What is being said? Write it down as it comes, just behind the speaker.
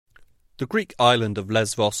The Greek island of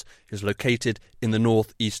Lesvos is located in the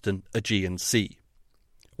northeastern Aegean Sea.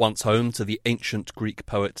 Once home to the ancient Greek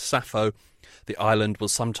poet Sappho, the island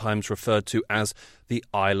was sometimes referred to as the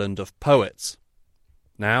Island of Poets.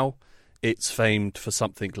 Now, it's famed for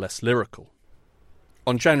something less lyrical.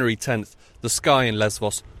 On January 10th, the sky in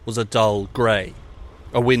Lesvos was a dull grey.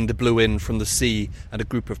 A wind blew in from the sea and a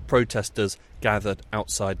group of protesters gathered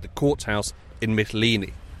outside the courthouse in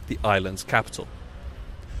Mytilene, the island's capital.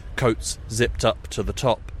 Coats zipped up to the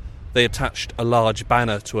top. They attached a large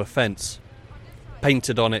banner to a fence.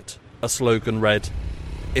 Painted on it, a slogan read,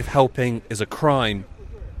 "If helping is a crime,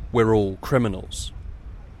 we're all criminals."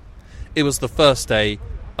 It was the first day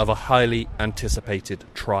of a highly anticipated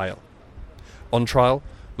trial. On trial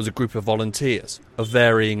was a group of volunteers of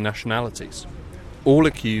varying nationalities, all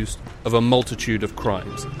accused of a multitude of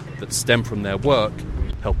crimes that stem from their work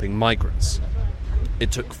helping migrants.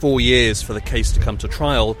 It took 4 years for the case to come to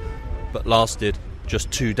trial, but lasted just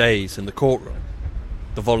 2 days in the courtroom.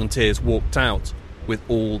 The volunteers walked out with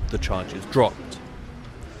all the charges dropped.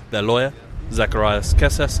 Their lawyer, Zacharias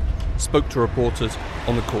Kesses, spoke to reporters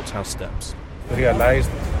on the courthouse steps. We realized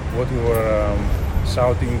what we were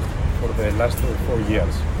shouting for the last 4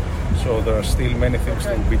 years. So there are still many things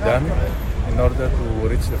to be done in order to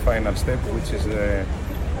reach the final step, which is the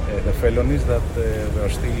felonies that they are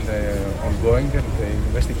still ongoing, and the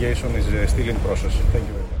investigation is still in process. Thank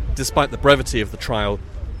you very much. Despite the brevity of the trial,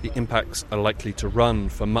 the impacts are likely to run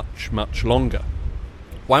for much, much longer.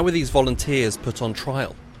 Why were these volunteers put on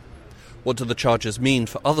trial? What do the charges mean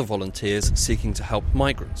for other volunteers seeking to help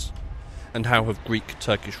migrants? And how have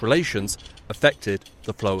Greek-Turkish relations affected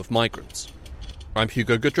the flow of migrants? I'm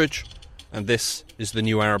Hugo Goodridge, and this is the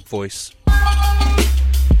New Arab Voice.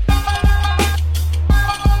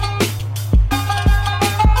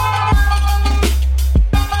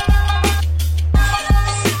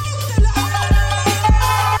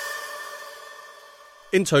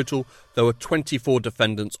 In total, there were 24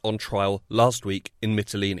 defendants on trial last week in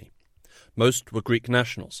Mytilene. Most were Greek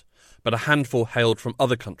nationals, but a handful hailed from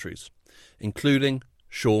other countries, including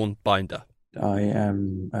Sean Binder. I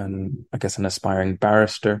am, an aspiring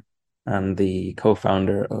barrister and the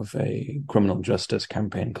co-founder of a criminal justice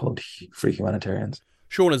campaign called Free Humanitarians.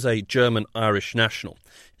 Sean is a German-Irish national.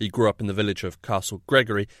 He grew up in the village of Castle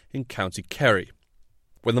Gregory in County Kerry.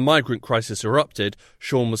 When the migrant crisis erupted,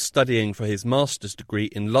 Sean was studying for his master's degree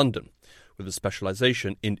in London, with a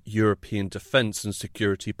specialisation in European defence and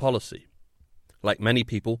security policy. Like many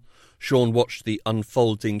people, Sean watched the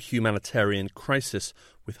unfolding humanitarian crisis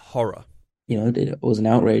with horror. It was an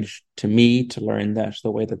outrage to me to learn that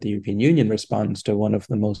the way that the European Union responds to one of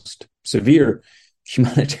the most severe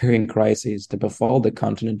humanitarian crises to befall the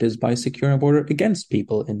continent is by securing a border against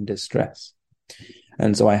people in distress.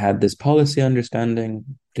 And so I had this policy understanding,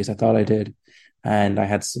 at least I thought I did, and I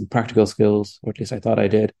had some practical skills, or at least I thought I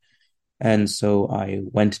did. And so I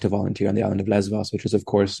went to volunteer on the island of Lesvos, which is, of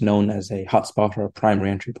course, known as a hotspot or a primary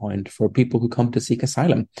entry point for people who come to seek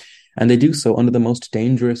asylum. And they do so under the most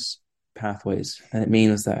dangerous pathways. And it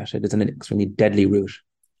means that it is an extremely deadly route.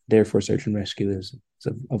 Therefore, search and rescue is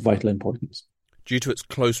of vital importance. Due to its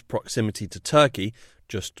close proximity to Turkey,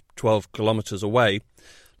 just 12 kilometres away,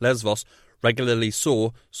 Lesvos regularly saw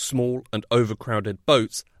small and overcrowded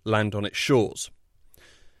boats land on its shores.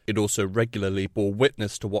 It also regularly bore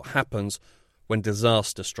witness to what happens when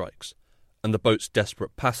disaster strikes and the boat's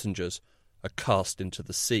desperate passengers are cast into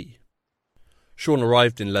the sea. Sean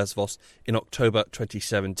arrived in Lesvos in October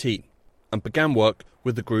 2017 and began work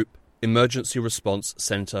with the group Emergency Response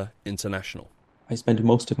Centre International. I spent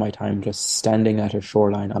most of my time just standing at a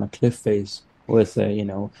shoreline on a cliff face with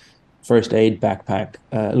a, first aid backpack,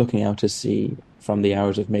 looking out to sea from the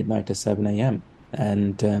hours of midnight to 7 a.m.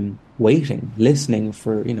 and waiting, listening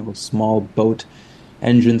for, small boat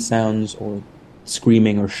engine sounds or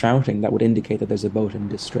screaming or shouting that would indicate that there's a boat in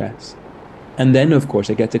distress. And then, of course,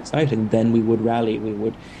 it gets exciting. Then we would rally, we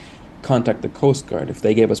would contact the Coast Guard. If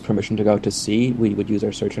they gave us permission to go out to sea, we would use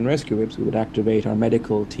our search and rescue groups. We would activate our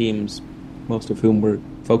medical teams, most of whom were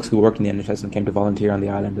folks who worked in the NHS and came to volunteer on the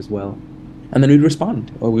island as well. And then we'd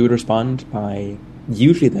respond, or we would respond by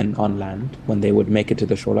usually then on land when they would make it to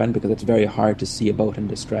the shoreline, because it's very hard to see a boat in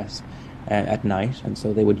distress at night. And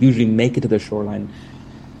so they would usually make it to the shoreline.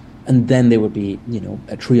 And then there would be,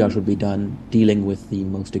 a triage would be done, dealing with the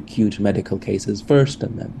most acute medical cases first,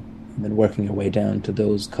 and then working our way down to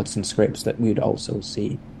those cuts and scrapes that we'd also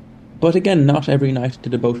see. But again, not every night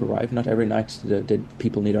did a boat arrive, not every night did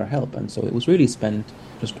people need our help. And so it was really spent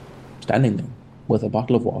just standing there with a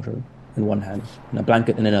bottle of water in one hand and a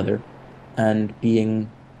blanket in another, and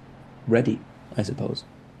being ready, I suppose.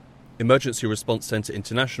 Emergency Response Centre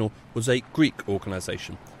International was a Greek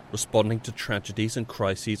organisation responding to tragedies and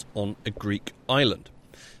crises on a Greek island.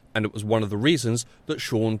 And it was one of the reasons that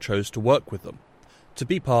Sean chose to work with them, to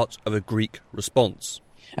be part of a Greek response.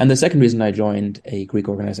 And the second reason I joined a Greek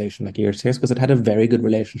organisation like ERCS is because it had a very good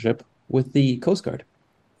relationship with the Coast Guard.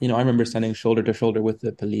 I remember standing shoulder to shoulder with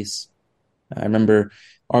the police. I remember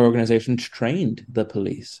our organisation trained the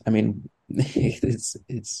police.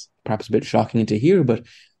 It's perhaps a bit shocking to hear, but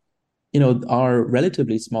our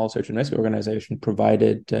relatively small search and rescue organisation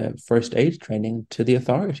provided first aid training to the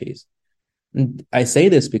authorities. And I say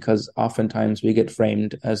this because oftentimes we get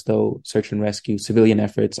framed as though search and rescue civilian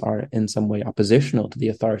efforts are in some way oppositional to the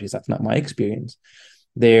authorities. That's not my experience.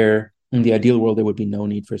 In the ideal world, there would be no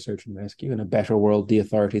need for search and rescue. In a better world, the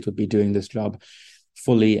authorities would be doing this job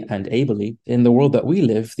fully and ably. In the world that we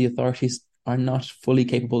live, the authorities are not fully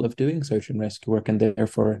capable of doing search and rescue work, and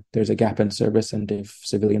therefore there's a gap in service, and if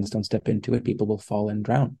civilians don't step into it, people will fall and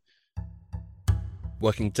drown.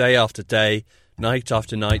 Working day after day, night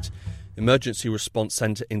after night, Emergency Response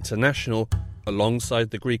Centre International, alongside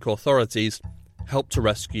the Greek authorities, helped to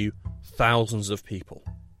rescue thousands of people.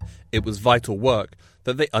 It was vital work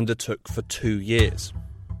that they undertook for 2 years.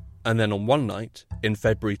 And then on one night, in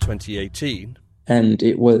February 2018... And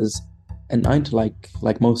it was a night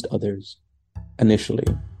like most others. Initially,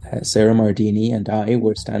 Sarah Mardini and I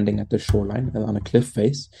were standing at the shoreline on a cliff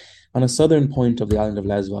face on a southern point of the island of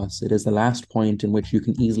Lesbos. It is the last point in which you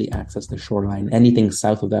can easily access the shoreline. Anything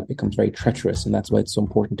south of that becomes very treacherous, and that's why it's so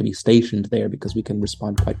important to be stationed there, because we can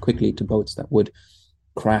respond quite quickly to boats that would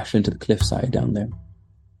crash into the cliffside down there.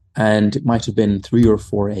 And it might have been 3 or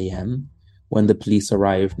 4 a.m. when the police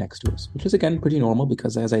arrived next to us, which is again pretty normal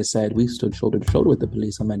because, as I said, we stood shoulder to shoulder with the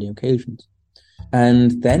police on many occasions.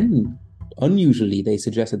 And then, unusually, they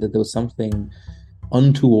suggested that there was something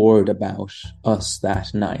untoward about us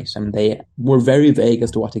that night. And they were very vague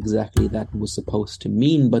as to what exactly that was supposed to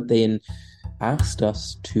mean, but they asked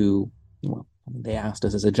us they asked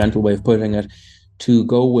us, as a gentle way of putting it, to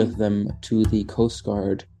go with them to the Coast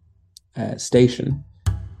Guard station.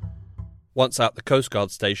 Once at the Coast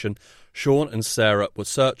Guard station, Sean and Sarah were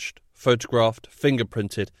searched, photographed,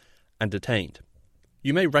 fingerprinted and detained.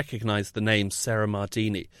 You may recognise the name Sarah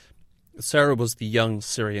Mardini. Sarah was the young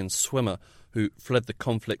Syrian swimmer who fled the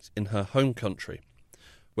conflict in her home country.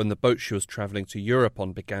 When the boat she was travelling to Europe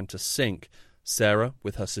on began to sink, Sarah,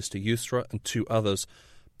 with her sister Yusra and 2 others,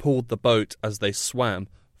 pulled the boat as they swam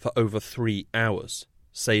for over 3 hours,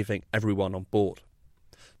 saving everyone on board.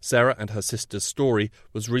 Sarah and her sister's story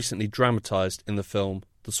was recently dramatised in the film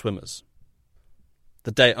The Swimmers.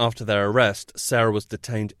 The day after their arrest, Sarah was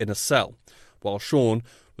detained in a cell, while Sean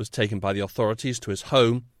was taken by the authorities to his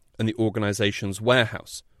home and the organisation's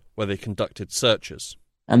warehouse, where they conducted searches.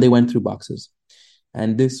 And they went through boxes.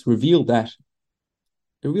 And this revealed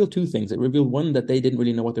 2 things. It revealed, one, that they didn't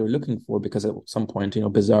really know what they were looking for, because at some point,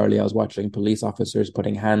 bizarrely, I was watching police officers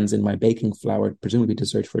putting hands in my baking flour, presumably to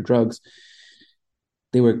search for drugs.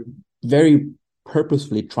 They were very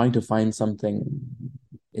purposefully trying to find something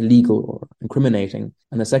illegal or incriminating.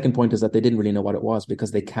 And the second point is that they didn't really know what it was,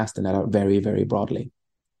 because they cast the net out very, very broadly.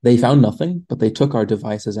 They found nothing, but they took our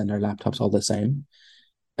devices and our laptops all the same.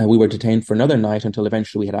 And we were detained for another night until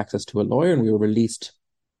eventually we had access to a lawyer, and we were released,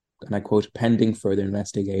 and I quote, pending further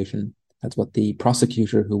investigation. That's what the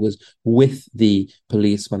prosecutor who was with the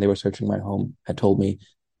police when they were searching my home had told me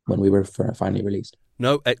when we were finally released.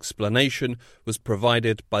 No explanation was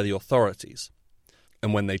provided by the authorities.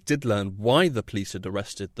 And when they did learn why the police had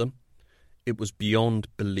arrested them, it was beyond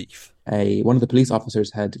belief. One of the police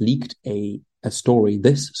officers had leaked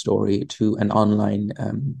this story, to an online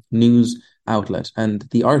news outlet. And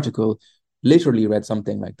the article literally read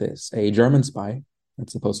something like this: a German spy,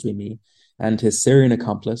 that's supposed to be me, and his Syrian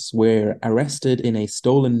accomplice were arrested in a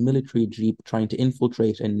stolen military jeep trying to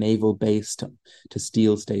infiltrate a naval base to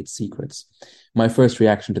steal state secrets. My first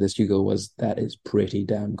reaction to this, Hugo, was, that is pretty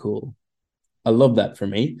damn cool. I love that for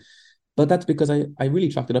me, but that's because I really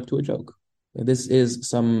chalked it up to a joke. This is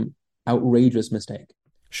some outrageous mistake.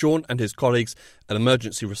 Sean and his colleagues at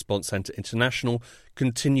Emergency Response Centre International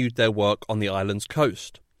continued their work on the island's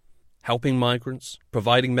coast, helping migrants,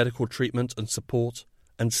 providing medical treatment and support,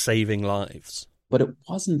 and saving lives. But it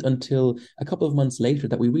wasn't until a couple of months later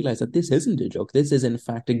that we realized that this isn't a joke. This is, in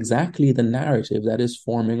fact, exactly the narrative that is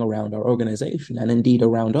forming around our organization, and indeed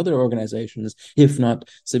around other organizations, if not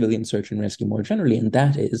civilian search and rescue more generally. And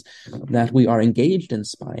that is that we are engaged in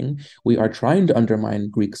spying. We are trying to undermine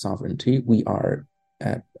Greek sovereignty. We are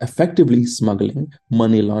effectively smuggling,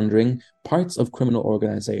 money laundering, parts of criminal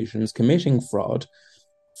organizations, committing fraud,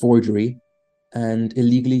 forgery, and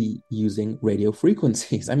illegally using radio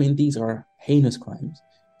frequencies. I mean, these are heinous crimes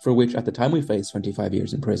for which at the time we faced 25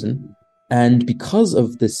 years in prison. And because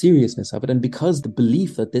of the seriousness of it, and because the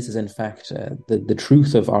belief that this is in fact the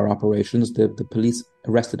truth of our operations, the police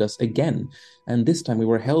arrested us again. And this time we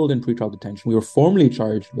were held in pretrial detention. We were formally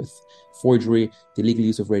charged with forgery, the illegal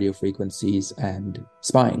use of radio frequencies, and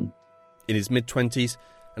spying. In his mid-20s,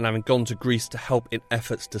 and having gone to Greece to help in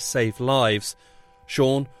efforts to save lives,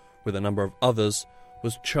 Sean, with a number of others,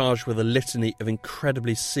 was charged with a litany of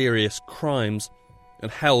incredibly serious crimes and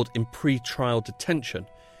held in pre-trial detention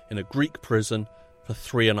in a Greek prison for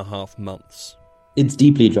 3.5 months. It's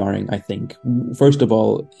deeply jarring, I think. First of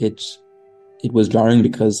all, it was jarring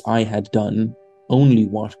because I had done only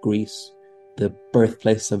what Greece, the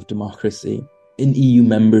birthplace of democracy, an EU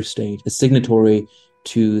member state, a signatory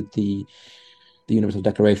to the Universal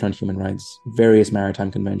Declaration on Human Rights, various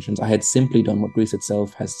maritime conventions. I had simply done what Greece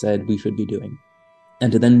itself has said we should be doing.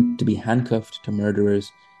 And to be handcuffed to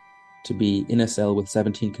murderers, to be in a cell with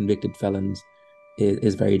 17 convicted felons,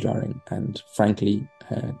 is very jarring and, frankly,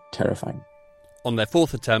 terrifying. On their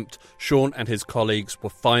fourth attempt, Sean and his colleagues were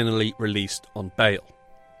finally released on bail,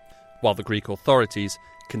 while the Greek authorities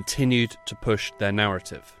continued to push their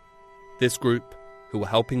narrative. This group, who were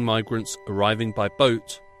helping migrants arriving by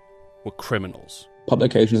boat, were criminals.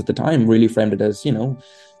 Publications at the time really framed it as,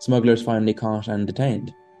 smugglers finally caught and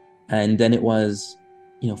detained. And then it was,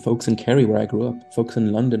 folks in Kerry, where I grew up, folks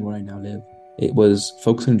in London, where I now live. It was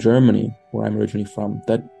folks in Germany, where I'm originally from,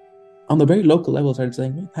 that on the very local level started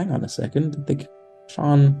saying, hang on a second,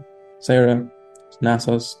 Sean, Sarah,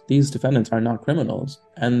 Nasos, these defendants are not criminals.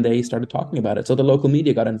 And they started talking about it. So the local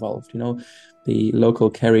media got involved. The local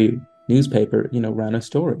Kerry newspaper, ran a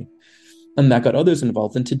story. And that got others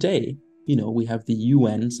involved. And today, we have the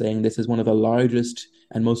UN saying this is one of the largest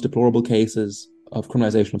and most deplorable cases of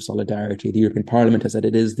criminalization of solidarity. The European Parliament has said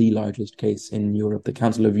it is the largest case in Europe. The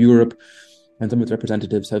Council of Europe and some of its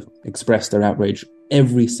representatives have expressed their outrage.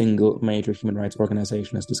 Every single major human rights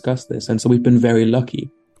organization has discussed this. And so we've been very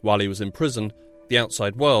lucky. While he was in prison, the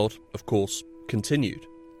outside world, of course, continued.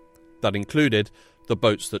 That included the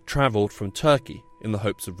boats that travelled from Turkey in the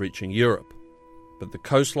hopes of reaching Europe. But the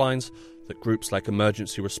coastlines that groups like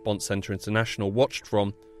Emergency Response Centre International watched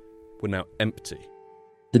from were now empty.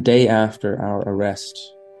 The day after our arrest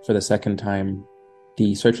for the second time,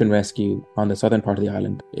 the search and rescue on the southern part of the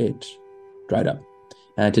island, it dried up.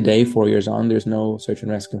 And today, 4 years on, there's no search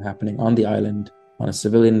and rescue happening on the island on a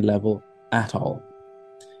civilian level at all.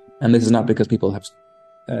 And this is not because people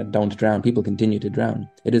don't drown. People continue to drown.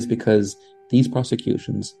 It is because these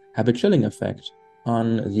prosecutions have a chilling effect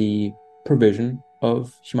on the provision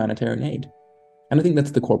of humanitarian aid. And I think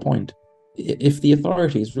that's the core point. If the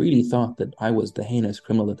authorities really thought that I was the heinous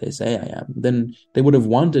criminal that they say I am, then they would have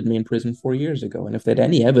wanted me in prison 4 years ago. And if they had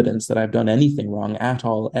any evidence that I've done anything wrong at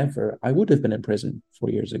all, ever, I would have been in prison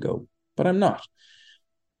 4 years ago. But I'm not.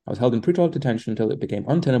 I was held in pretrial detention until it became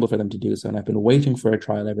untenable for them to do so, and I've been waiting for a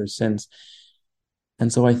trial ever since.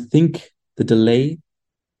 And so I think the delay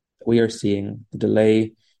that we are seeing, the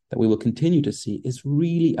delay that we will continue to see, is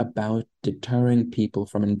really about deterring people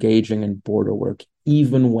from engaging in border work,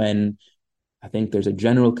 even when I think there's a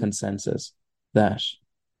general consensus that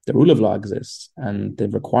the rule of law exists and the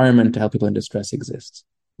requirement to help people in distress exists.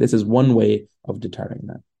 This is one way of deterring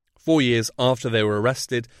that. 4 years after they were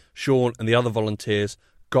arrested, Sean and the other volunteers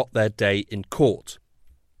got their day in court,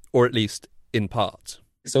 or at least in part.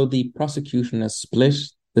 So the prosecution has split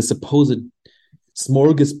the supposed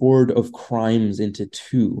smorgasbord of crimes into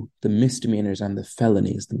two, the misdemeanors and the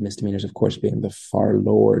felonies, the misdemeanors, of course, being the far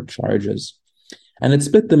lower charges. And it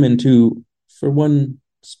split them into, for one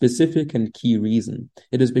specific and key reason.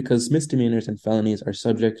 It is because misdemeanors and felonies are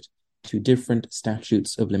subject to different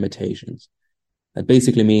statutes of limitations. That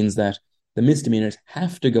basically means that the misdemeanors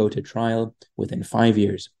have to go to trial within 5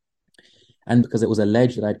 years. And because it was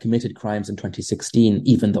alleged that I'd committed crimes in 2016,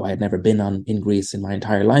 even though I had never been in Greece in my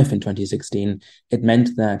entire life in 2016, it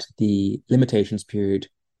meant that the limitations period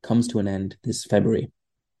comes to an end this February.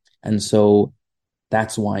 And so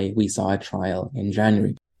that's why we saw a trial in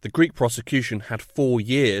January. The Greek prosecution had 4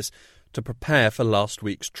 years to prepare for last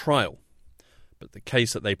week's trial. But the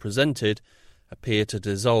case that they presented appeared to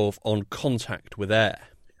dissolve on contact with air.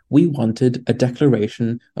 We wanted a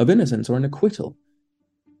declaration of innocence or an acquittal,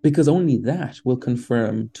 because only that will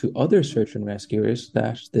confirm to other search and rescuers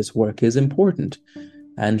that this work is important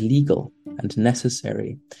and legal and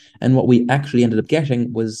necessary. And what we actually ended up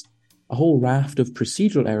getting was a whole raft of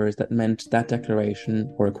procedural errors that meant that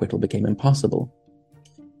declaration or acquittal became impossible.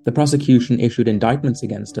 The prosecution issued indictments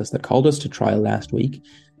against us that called us to trial last week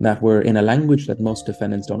that were in a language that most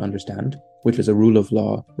defendants don't understand, which is a rule of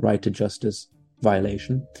law, right to justice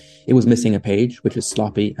violation. It was missing a page, which is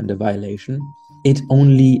sloppy and a violation. It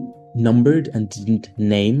only numbered and didn't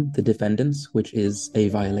name the defendants, which is a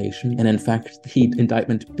violation. And in fact, the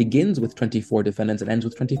indictment begins with 24 defendants and ends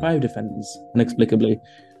with 25 defendants, inexplicably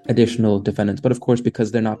additional defendants. But of course,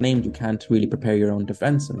 because they're not named, you can't really prepare your own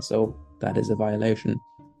defense, and so that is a violation.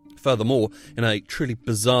 Furthermore, in a truly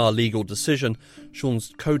bizarre legal decision,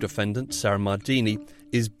 Sean's co-defendant, Sarah Mardini,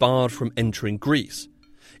 is barred from entering Greece,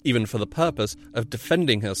 even for the purpose of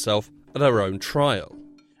defending herself at her own trial.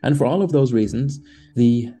 And for all of those reasons,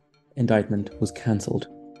 the indictment was cancelled.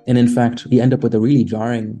 And in fact, we end up with a really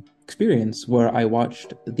jarring experience where I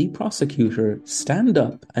watched the prosecutor stand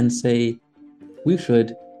up and say, we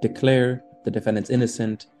should declare the defendants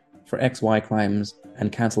innocent for XY crimes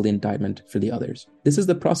and cancel the indictment for the others. This is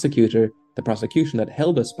the prosecution that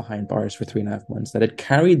held us behind bars for 3.5 months, that had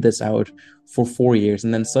carried this out for 4 years,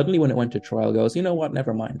 and then suddenly when it went to trial goes, you know what,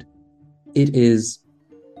 never mind. It is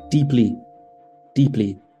deeply,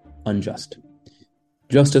 deeply unjust.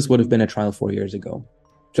 Justice would have been a trial 4 years ago.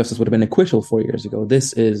 Justice would have been acquittal 4 years ago.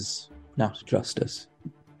 This is not justice.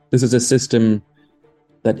 This is a system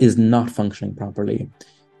that is not functioning properly,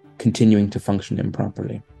 continuing to function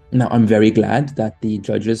improperly. Now, I'm very glad that the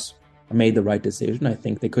judges made the right decision. I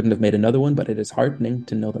think they couldn't have made another one, but it is heartening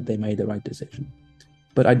to know that they made the right decision.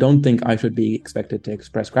 But I don't think I should be expected to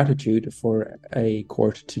express gratitude for a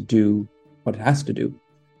court to do what it has to do,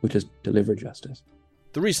 which is deliver justice.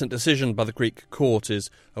 The recent decision by the Greek court is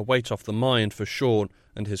a weight off the mind for Sean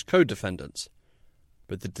and his co-defendants.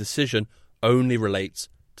 But the decision only relates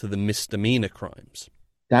to the misdemeanor crimes.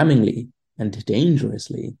 Damningly and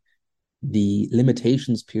dangerously, the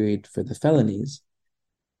limitations period for the felonies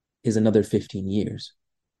is another 15 years.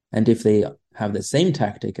 And if they have the same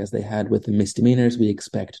tactic as they had with the misdemeanors, we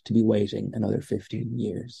expect to be waiting another 15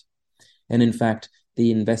 years. And in fact,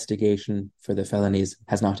 the investigation for the felonies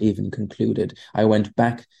has not even concluded. I went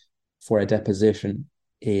back for a deposition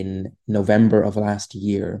in November of last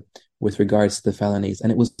year with regards to the felonies,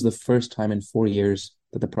 and it was the first time in 4 years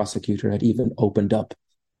that the prosecutor had even opened up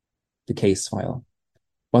the case file.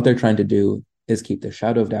 What they're trying to do is keep the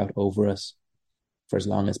shadow of doubt over us for as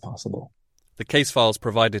long as possible. The case files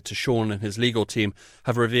provided to Sean and his legal team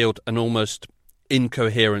have revealed an almost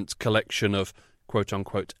incoherent collection of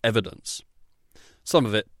quote-unquote evidence. Some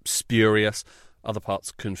of it spurious, other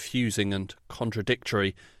parts confusing and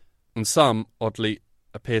contradictory, and some, oddly,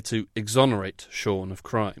 appear to exonerate Sean of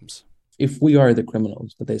crimes. If we are the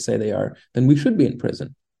criminals that they say they are, then we should be in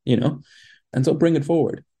prison, and so bring it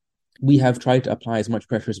forward. We have tried to apply as much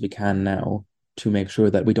pressure as we can now to make sure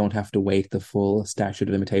that we don't have to wait the full statute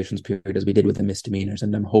of limitations period as we did with the misdemeanors,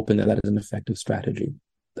 and I'm hoping that is an effective strategy.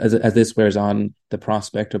 As this wears on, the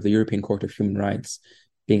prospect of the European Court of Human Rights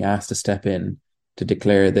being asked to step in to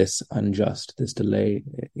declare this unjust, this delay,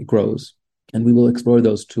 it grows. And we will explore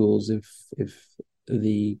those tools if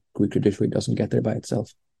the Greek judiciary doesn't get there by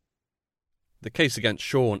itself. The case against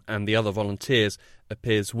Sean and the other volunteers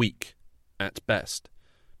appears weak, at best.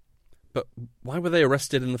 But why were they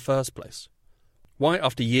arrested in the first place? Why,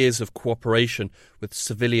 after years of cooperation with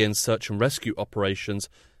civilian search and rescue operations,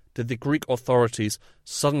 did the Greek authorities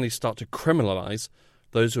suddenly start to criminalise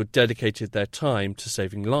those who had dedicated their time to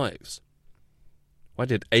saving lives? Why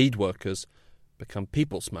did aid workers become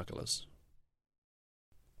people smugglers?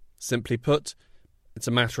 Simply put, it's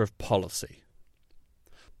a matter of policy.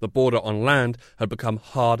 The border on land had become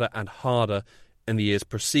harder and harder in the years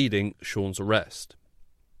preceding Sean's arrest.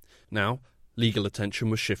 Now, legal attention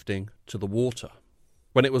was shifting to the water.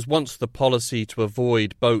 When it was once the policy to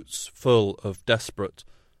avoid boats full of desperate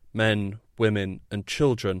men, women and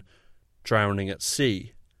children drowning at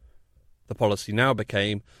sea, the policy now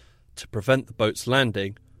became to prevent the boats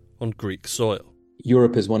landing on Greek soil.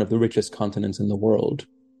 Europe is one of the richest continents in the world,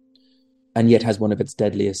 and yet has one of its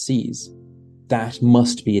deadliest seas. That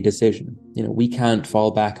must be a decision. We can't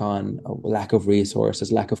fall back on a lack of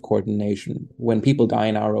resources, lack of coordination. When people die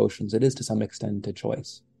in our oceans, it is to some extent a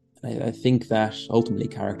choice. And I think that ultimately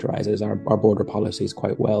characterizes our border policies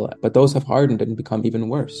quite well. But those have hardened and become even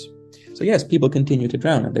worse. So yes, people continue to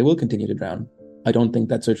drown, and they will continue to drown. I don't think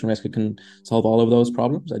that search and rescue can solve all of those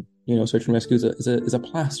problems. Search and rescue is a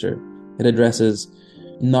plaster. It addresses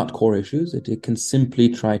not core issues. It can simply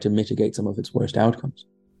try to mitigate some of its worst outcomes.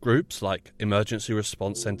 Groups like Emergency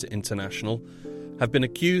Response Centre International have been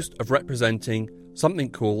accused of representing something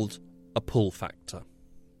called a pull factor.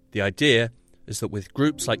 The idea is that with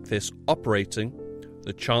groups like this operating,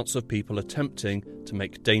 the chance of people attempting to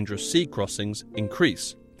make dangerous sea crossings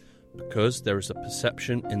increase, because there is a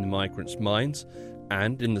perception in the migrants' minds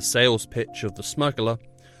and in the sales pitch of the smuggler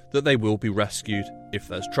that they will be rescued if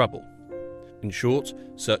there's trouble. In short,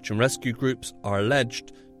 search and rescue groups are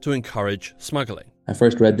alleged to encourage smuggling. I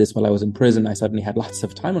first read this while I was in prison. I suddenly had lots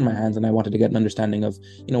of time on my hands and I wanted to get an understanding of,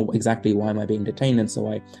 exactly why am I being detained? And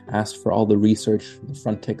so I asked for all the research, the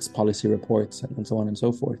Frontex policy reports and so on and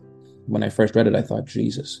so forth. When I first read it, I thought,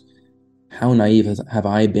 Jesus, how naive have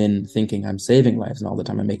I been thinking I'm saving lives, and all the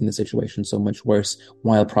time I'm making the situation so much worse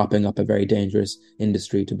while propping up a very dangerous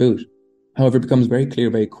industry to boot. However, it becomes very clear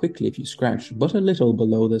very quickly if you scratch but a little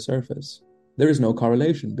below the surface. There is no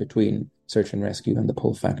correlation between search and rescue and the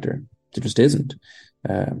pull factor. There just isn't,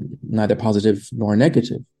 neither positive nor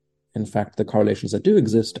negative. In fact, the correlations that do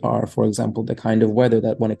exist are, for example, the kind of weather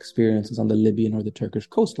that one experiences on the Libyan or the Turkish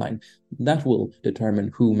coastline. That will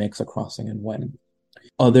determine who makes a crossing and when.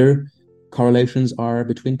 Other correlations are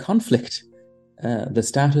between conflict, the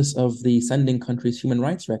status of the sending country's human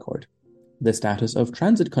rights record, the status of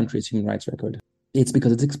transit country's human rights record. It's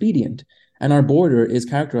because it's expedient. And our border is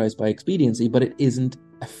characterized by expediency, but it isn't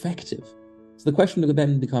effective. So the question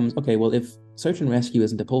then becomes, okay, well, if search and rescue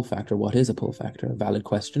isn't a pull factor, what is a pull factor? A valid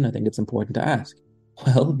question. I think it's important to ask.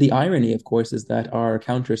 Well, the irony, of course, is that our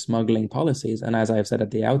counter-smuggling policies, and as I've said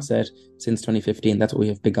at the outset, since 2015, that's what we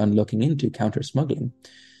have begun looking into, counter-smuggling.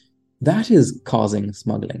 That is causing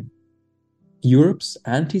smuggling. Europe's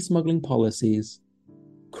anti-smuggling policies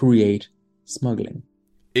create smuggling.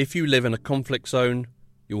 If you live in a conflict zone,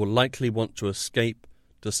 you will likely want to escape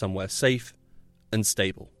to somewhere safe and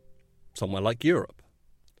stable, somewhere like Europe.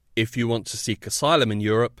 If you want to seek asylum in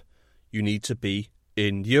Europe, you need to be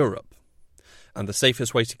in Europe. And the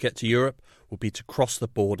safest way to get to Europe will be to cross the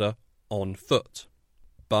border on foot.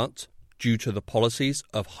 But due to the policies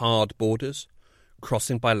of hard borders,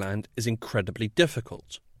 crossing by land is incredibly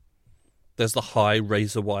difficult. There's the high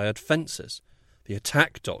razor-wired fences, the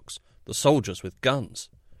attack dogs, the soldiers with guns.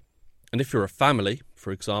 And if you're a family,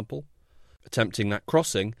 for example, attempting that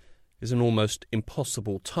crossing is an almost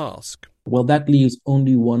impossible task. Well, that leaves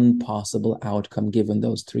only one possible outcome given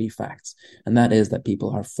those three facts, and that is that people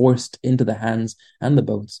are forced into the hands and the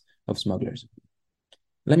boats of smugglers.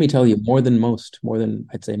 Let me tell you, more than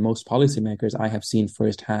I'd say most policymakers, I have seen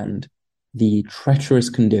firsthand the treacherous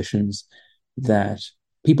conditions that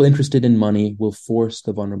people interested in money will force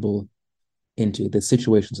the vulnerable into, the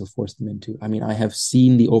situations will force them into. I mean, I have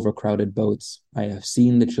seen the overcrowded boats. I have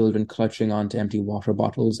seen the children clutching onto empty water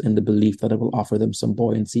bottles in the belief that it will offer them some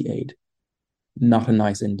buoyancy aid. Not a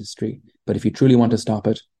nice industry. But if you truly want to stop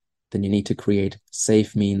it, then you need to create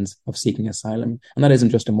safe means of seeking asylum. And that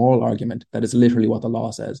isn't just a moral argument. That is literally what the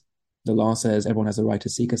law says. The law says everyone has a right to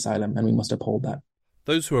seek asylum, and we must uphold that.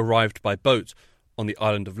 Those who arrived by boat on the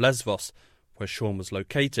island of Lesvos, where Sean was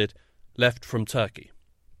located, left from Turkey.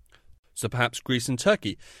 So perhaps Greece and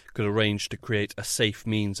Turkey could arrange to create a safe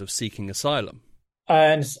means of seeking asylum.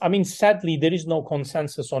 And I mean, sadly, there is no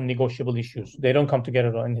consensus on negotiable issues. They don't come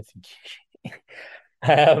together on anything.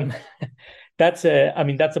 That's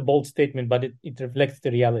a bold statement, but it reflects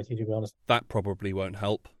the reality, to be honest. That probably won't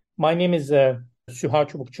help. My name is Süha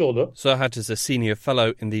Çubukçuoğlu. Serhat is a senior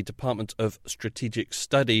fellow in the Department of Strategic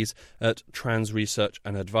Studies at Trans Research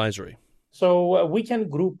and Advisory. So we can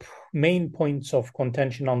group main points of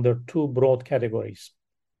contention under two broad categories.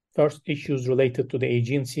 First, issues related to the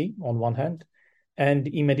Aegean Sea on one hand, and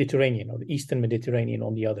the Mediterranean or the Eastern Mediterranean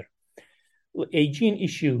on the other. Aegean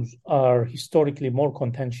issues are historically more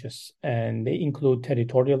contentious, and they include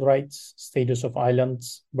territorial rights, status of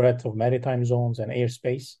islands, breadth of maritime zones and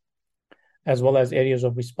airspace, as well as areas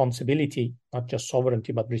of responsibility, not just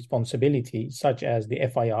sovereignty, but responsibility, such as the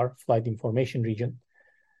FIR, Flight Information Region,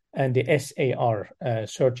 and the SAR,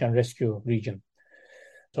 Search and Rescue Region.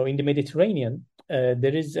 So in the Mediterranean,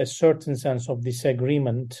 there is a certain sense of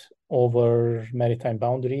disagreement over maritime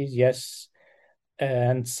boundaries, yes,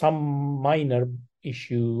 and some minor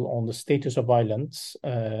issue on the status of islands,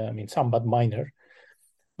 some but minor,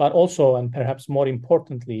 but also, and perhaps more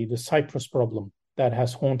importantly, the Cyprus problem that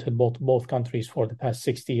has haunted both countries for the past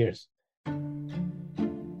 60 years.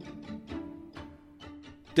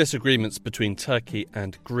 Disagreements between Turkey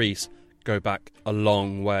and Greece go back a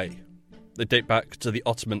long way. They date back to the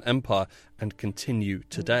Ottoman Empire and continue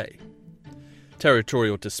today.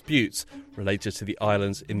 Territorial disputes related to the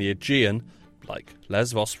islands in the Aegean, like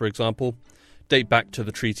Lesvos for example, date back to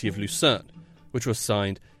the Treaty of Lucerne, which was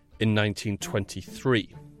signed in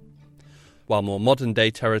 1923. While more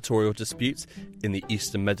modern-day territorial disputes in the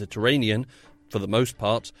Eastern Mediterranean, for the most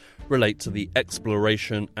part, relate to the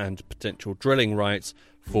exploration and potential drilling rights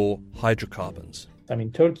for hydrocarbons.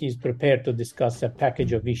 Turkey is prepared to discuss a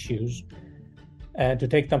package of issues and to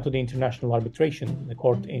take them to the international arbitration, the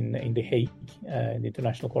court in The Hague, the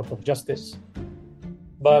International Court of Justice.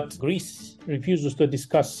 But Greece refuses to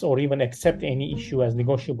discuss or even accept any issue as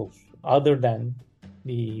negotiable, other than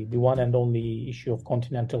the one and only issue of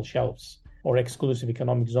continental shelves or exclusive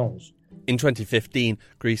economic zones. In 2015,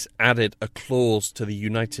 Greece added a clause to the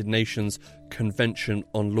United Nations Convention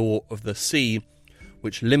on Law of the Sea,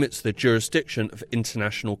 which limits the jurisdiction of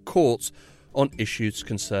international courts on issues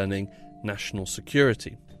concerning national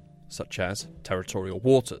security, such as territorial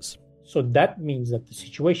waters. So that means that the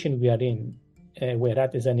situation we are in, we're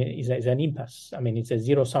at, is an impasse. I mean, it's a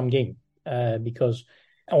zero-sum game, because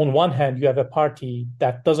on one hand, you have a party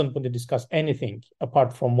that doesn't want to discuss anything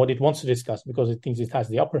apart from what it wants to discuss because it thinks it has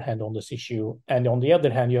the upper hand on this issue. And on the other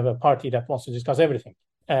hand, you have a party that wants to discuss everything,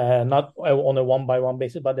 not on a one-by-one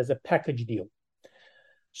basis, but as a package deal.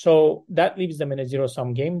 So that leaves them in a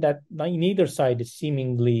zero-sum game that neither side is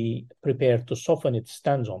seemingly prepared to soften its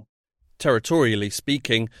stance on. Territorially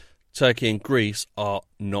speaking, Turkey and Greece are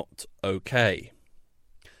not okay.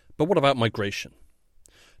 But what about migration?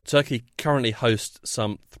 Turkey currently hosts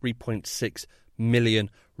some 3.6 million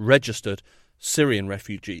registered Syrian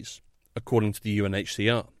refugees, according to the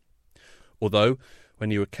UNHCR. Although, when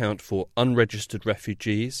you account for unregistered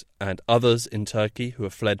refugees and others in Turkey who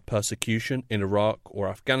have fled persecution in Iraq or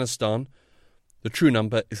Afghanistan, the true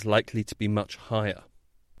number is likely to be much higher.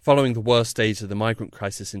 Following the worst days of the migrant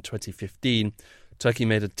crisis in 2015, Turkey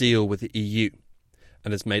made a deal with the EU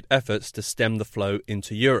and has made efforts to stem the flow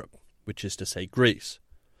into Europe, which is to say Greece,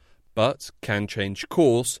 but can change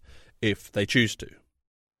course if they choose to.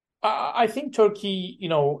 I think Turkey,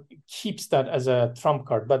 keeps that as a trump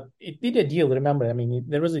card, but it did a deal. Remember,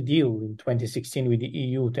 there was a deal in 2016 with the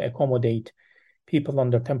EU to accommodate people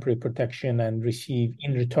under temporary protection and receive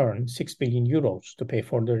in return 6 billion euros to pay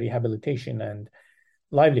for their rehabilitation and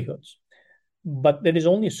livelihoods. But there is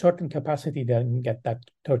only a certain capacity that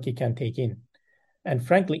Turkey can take in. And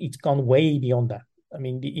frankly, it's gone way beyond that.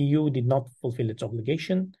 The EU did not fulfill its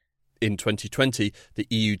obligation. In 2020, the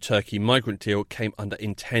EU-Turkey migrant deal came under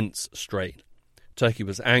intense strain. Turkey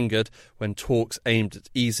was angered when talks aimed at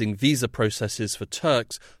easing visa processes for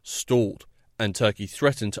Turks stalled, and Turkey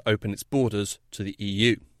threatened to open its borders to the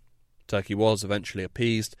EU. Turkey was eventually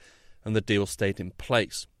appeased, and the deal stayed in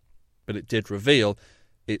place. But it did reveal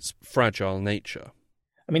its fragile nature.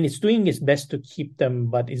 It's doing its best to keep them,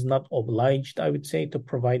 but is not obliged, I would say, to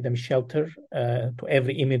provide them shelter to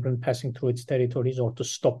every immigrant passing through its territories or to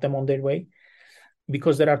stop them on their way,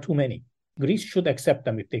 because there are too many. Greece should accept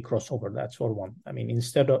them if they cross over, that's for one.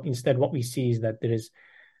 Instead what we see is that there is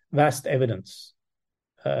vast evidence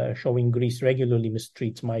showing Greece regularly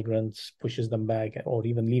mistreats migrants, pushes them back, or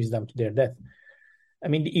even leaves them to their death.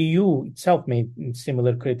 The EU itself made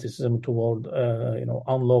similar criticism toward,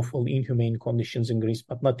 unlawful, inhumane conditions in Greece,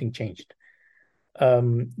 but nothing changed.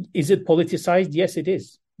 Is it politicized? Yes, it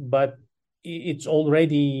is. But it's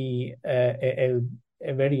already a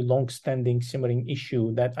very long-standing, simmering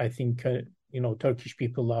issue that I think, Turkish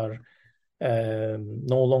people are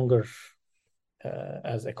no longer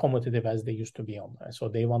as accommodative as they used to be on. So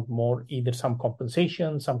they want more, either some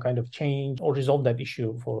compensation, some kind of change, or resolve that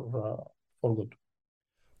issue for good.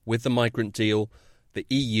 With the migrant deal, the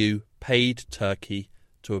EU paid Turkey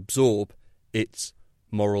to absorb its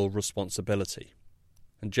moral responsibility.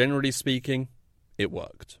 And generally speaking, it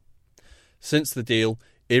worked. Since the deal,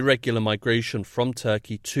 irregular migration from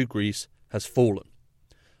Turkey to Greece has fallen.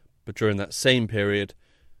 But during that same period,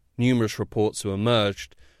 numerous reports have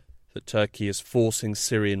emerged that Turkey is forcing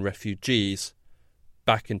Syrian refugees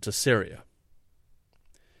back into Syria.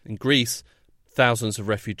 In Greece, thousands of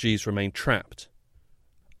refugees remain trapped,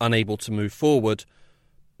 unable to move forward,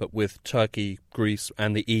 but with Turkey, Greece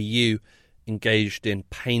and the EU engaged in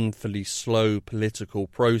painfully slow political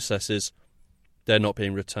processes, they're not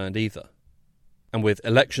being returned either. And with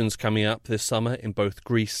elections coming up this summer in both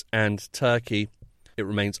Greece and Turkey, it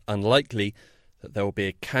remains unlikely that there will be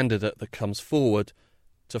a candidate that comes forward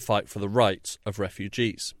to fight for the rights of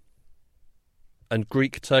refugees. And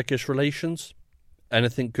Greek-Turkish relations?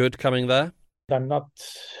 Anything good coming there? I'm not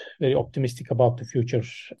very optimistic about the future,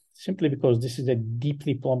 simply because this is a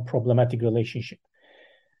deeply problematic relationship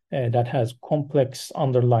that has complex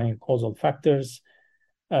underlying causal factors,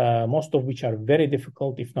 most of which are very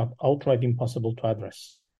difficult, if not outright impossible to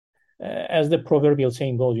address. As the proverbial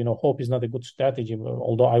saying goes, hope is not a good strategy,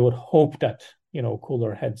 although I would hope that,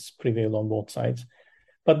 cooler heads prevail on both sides.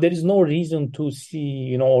 But there is no reason to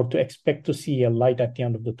see, or to expect to see a light at the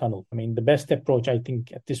end of the tunnel. The best approach, I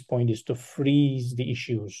think, at this point is to freeze the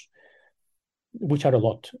issues, which are a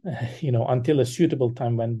lot, until a suitable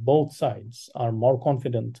time when both sides are more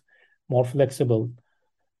confident, more flexible,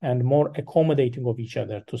 and more accommodating of each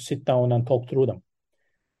other to sit down and talk through them.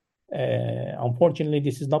 Unfortunately,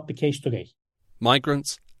 this is not the case today.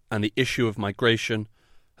 Migrants and the issue of migration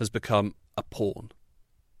has become a pawn.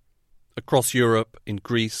 Across Europe, in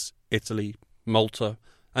Greece, Italy, Malta,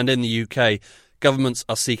 and in the UK, governments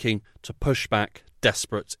are seeking to push back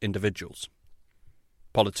desperate individuals.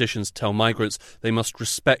 Politicians tell migrants they must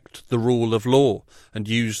respect the rule of law and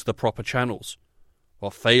use the proper channels,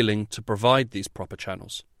 while failing to provide these proper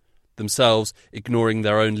channels, themselves ignoring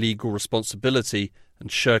their own legal responsibility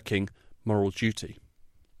and shirking moral duty.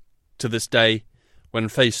 To this day, when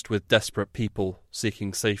faced with desperate people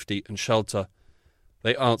seeking safety and shelter,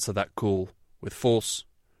 they answer that call with force,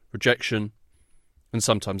 rejection, and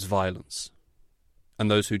sometimes violence. And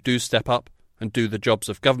those who do step up and do the jobs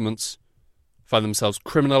of governments find themselves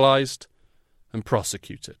criminalised and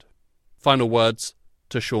prosecuted. Final words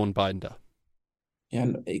to Sean Binder.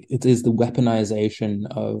 And it is the weaponization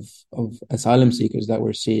of asylum seekers that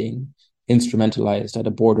we're seeing instrumentalized at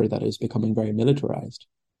a border that is becoming very militarized.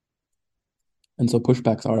 And so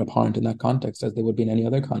pushbacks are apparent in that context, as they would be in any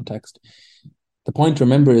other context. The point to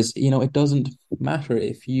remember is, it doesn't matter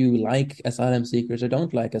if you like asylum seekers or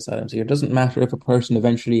don't like asylum seekers. It doesn't matter if a person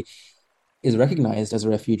eventually is recognized as a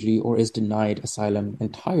refugee or is denied asylum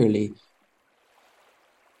entirely.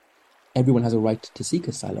 Everyone has a right to seek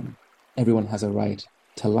asylum. Everyone has a right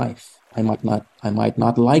to life. I might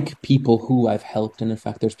not like people who I've helped, and in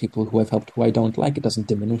fact there's people who I've helped who I don't like. It doesn't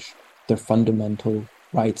diminish their fundamental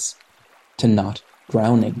rights to not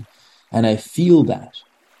drowning. And I feel that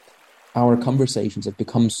our conversations have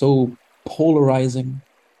become so polarizing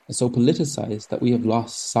and so politicized that we have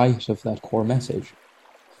lost sight of that core message.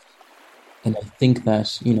 And I think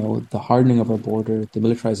that, the hardening of our border, the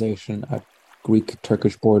militarization at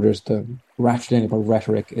Greek-Turkish borders, the ratcheting of our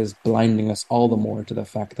rhetoric is blinding us all the more to the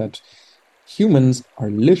fact that humans are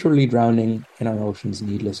literally drowning in our oceans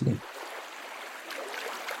needlessly.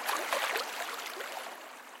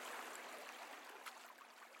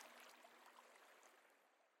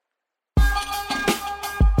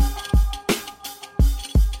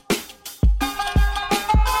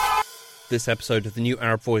 This episode of The New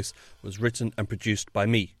Arab Voice was written and produced by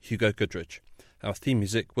me, Hugo Goodrich. Our theme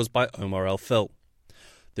music was by Omar El Phil.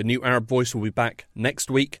 The New Arab Voice will be back next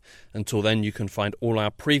week. Until then, you can find all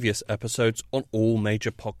our previous episodes on all major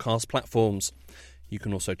podcast platforms. You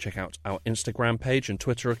can also check out our Instagram page and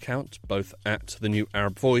Twitter account, both at The New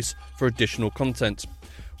Arab Voice, for additional content.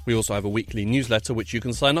 We also have a weekly newsletter which you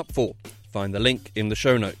can sign up for. Find the link in the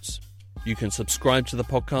show notes. You can subscribe to the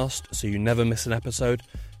podcast so you never miss an episode,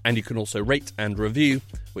 and you can also rate and review,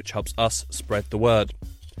 which helps us spread the word.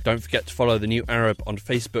 Don't forget to follow The New Arab on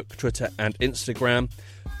Facebook, Twitter and Instagram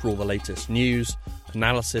for all the latest news,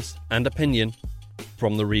 analysis and opinion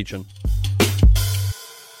from the region.